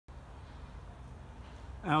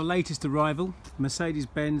Our latest arrival,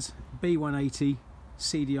 Mercedes-Benz B180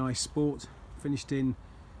 CDI Sport, finished in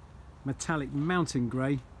metallic mountain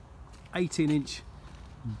grey, 18-inch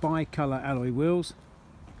bi-colour alloy wheels,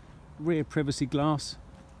 rear privacy glass,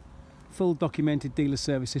 full documented dealer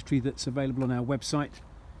service history that's available on our website.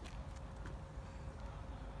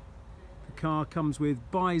 The car comes with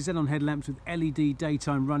bi-xenon headlamps with LED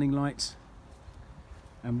daytime running lights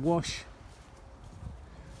and wash,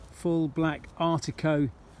 full black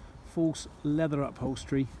Artico false leather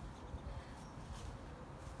upholstery,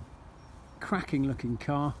 cracking looking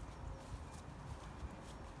car.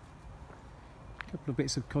 A couple of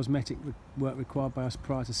bits of cosmetic work required by us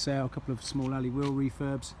prior to sale, a couple of small alley wheel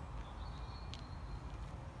refurbs.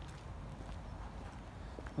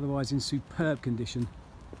 Otherwise in superb condition.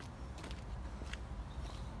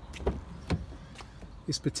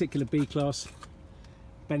 This particular B-Class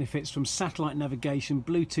benefits from satellite navigation,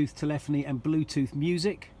 Bluetooth telephony and Bluetooth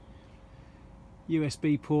music,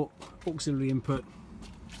 USB port, auxiliary input,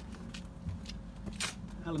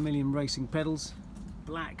 aluminium racing pedals,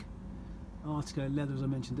 black Artico leather as I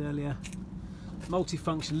mentioned earlier,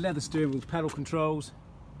 multifunction leather steering wheel with pedal controls.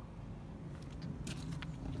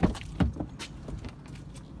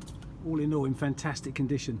 All in all in fantastic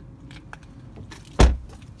condition.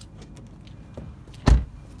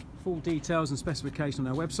 Full details and specification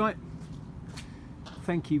on our website.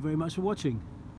 Thank you very much for watching.